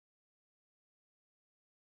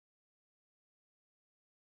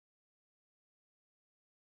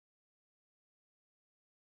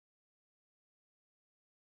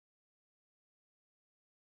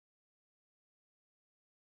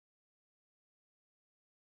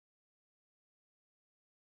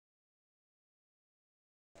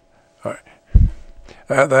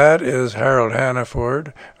That is Harold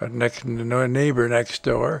Hannaford, a neighbor next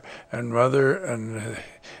door, and mother, and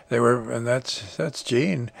that's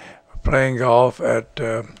Jean playing golf at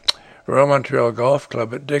Royal Montreal Golf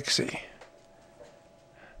Club at Dixie.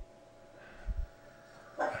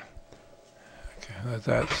 Okay,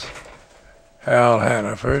 that's Hal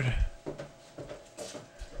Hannaford.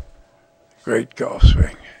 Great golf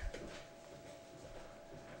swing.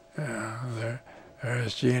 Yeah,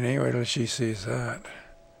 there's Jeannie. Wait till she sees that.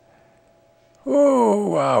 Oh,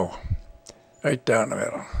 wow. Right down the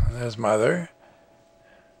middle. There's mother.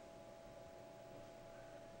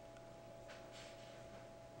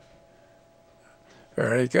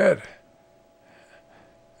 Very good.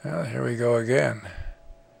 Well, here we go again.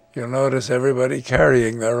 You'll notice everybody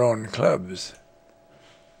carrying their own clubs.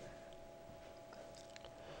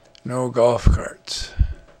 No golf carts.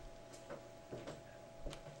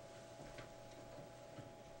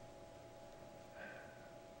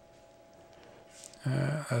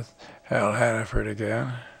 That's Hal Hannaford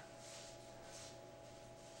again.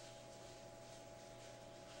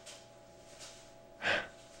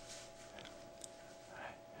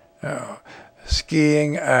 Now,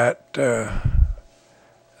 skiing at the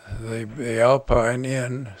Alpine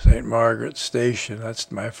Inn, St. Margaret's Station. That's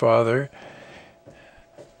my father.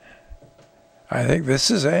 I think this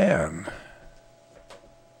is Anne.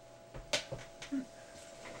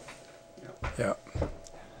 Yeah.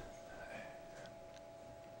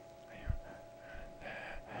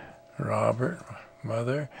 Robert,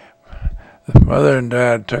 mother. The mother and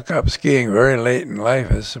dad took up skiing very late in life.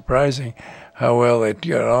 It's surprising how well they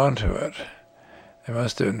got onto it. They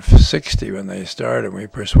must have been 60 when they started. We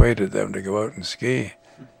persuaded them to go out and ski.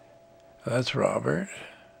 That's Robert.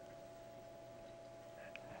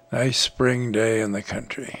 Nice spring day in the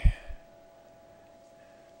country.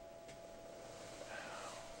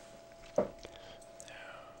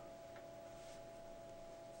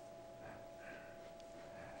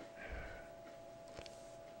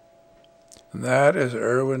 And that is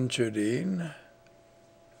Irwin Chudine.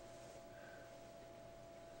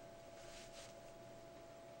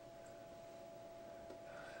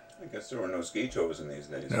 I guess there were no ski toes in these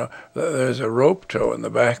days. No, there's a rope toe in the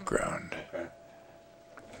background. Okay.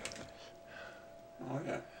 Oh,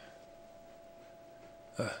 yeah.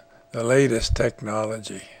 The latest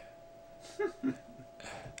technology.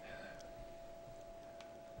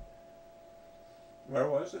 Where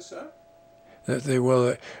was this at?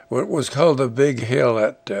 What was called the Big Hill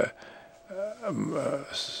at the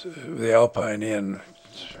Alpine Inn,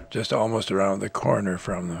 just almost around the corner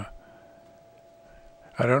from the.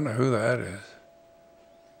 I don't know who that is.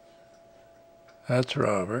 That's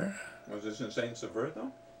Robert. Was this in St. Sever,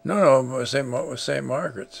 though? No, it was St.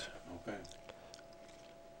 Margaret's. Okay.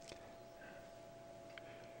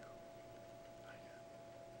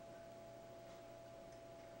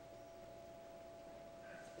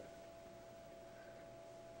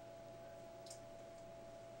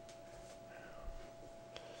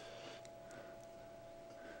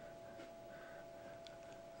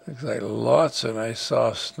 Looks like lots of nice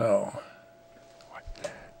soft snow.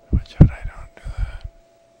 Watch out, I don't do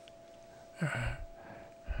that.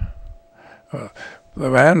 Well, the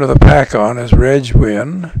man with the pack on is Reg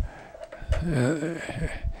Wynn. In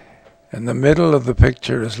the middle of the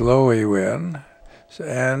picture is Loie Wynn,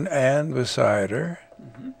 and beside her.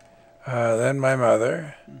 Mm-hmm. Then my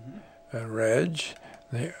mother, Reg.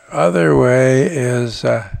 The other way is,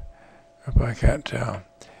 I can't tell.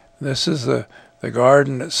 This is the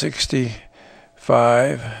garden at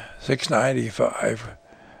 695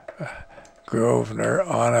 Grosvenor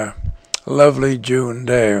on a lovely June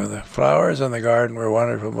day. The flowers in the garden were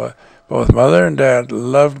wonderful. Both mother and dad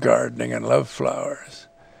loved gardening and loved flowers.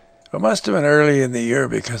 It must have been early in the year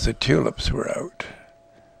because the tulips were out.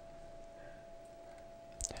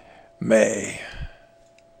 May.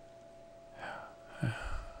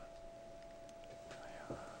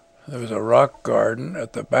 There was a rock garden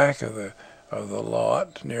at the back of the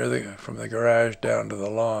lot, from the garage down to the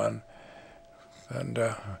lawn, and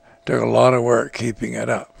took a lot of work keeping it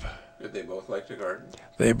up. Did they both like to garden?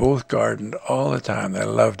 They both gardened all the time. They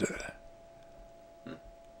loved it.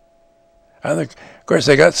 And of course,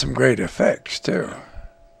 they got some great effects too.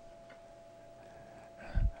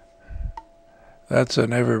 That's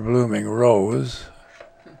an ever-blooming rose.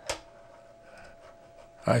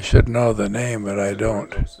 I should know the name, but I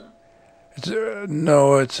don't. It's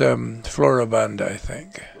no, it's Floribund, I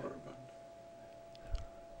think.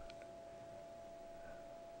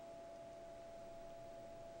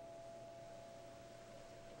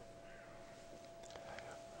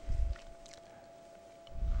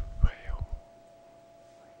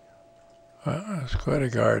 Well, it's quite a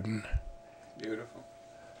garden. Beautiful.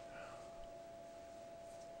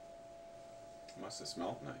 Must have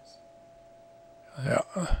smelled nice. Yeah.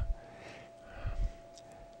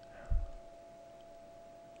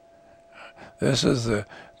 This is the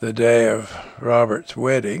day of Robert's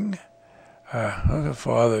wedding.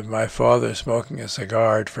 My father smoking a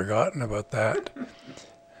cigar. I'd forgotten about that.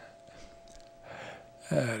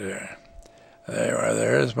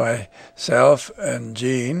 There's myself and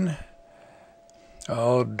Jean,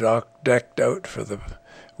 all decked out for the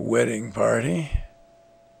wedding party.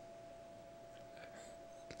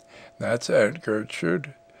 That's Aunt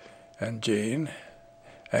Gertrude and Jean.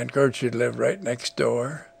 Aunt Gertrude lived right next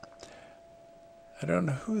door. I don't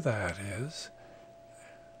know who that is.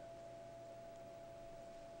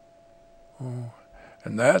 Oh,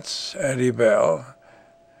 and that's Auntie Belle,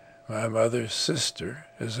 my mother's sister,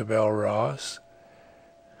 Isabel Ross,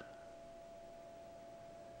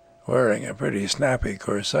 wearing a pretty snappy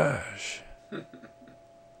corsage.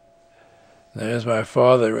 There's my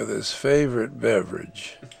father with his favorite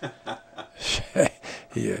beverage.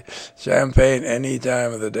 Champagne any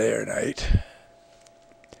time of the day or night.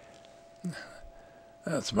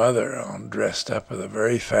 That's Mother all dressed up with a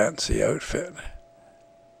very fancy outfit.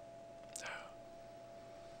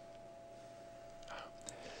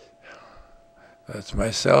 That's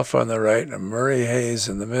myself on the right and Murray Hayes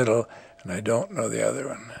in the middle, and I don't know the other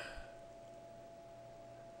one.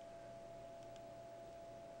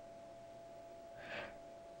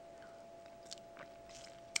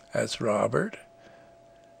 That's Robert.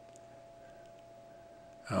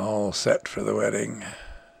 All set for the wedding.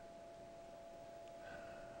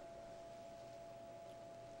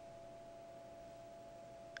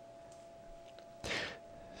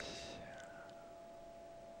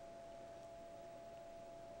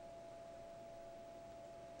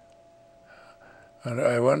 And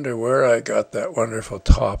I wonder where I got that wonderful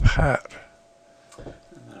top hat. And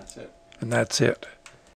that's it. And that's it.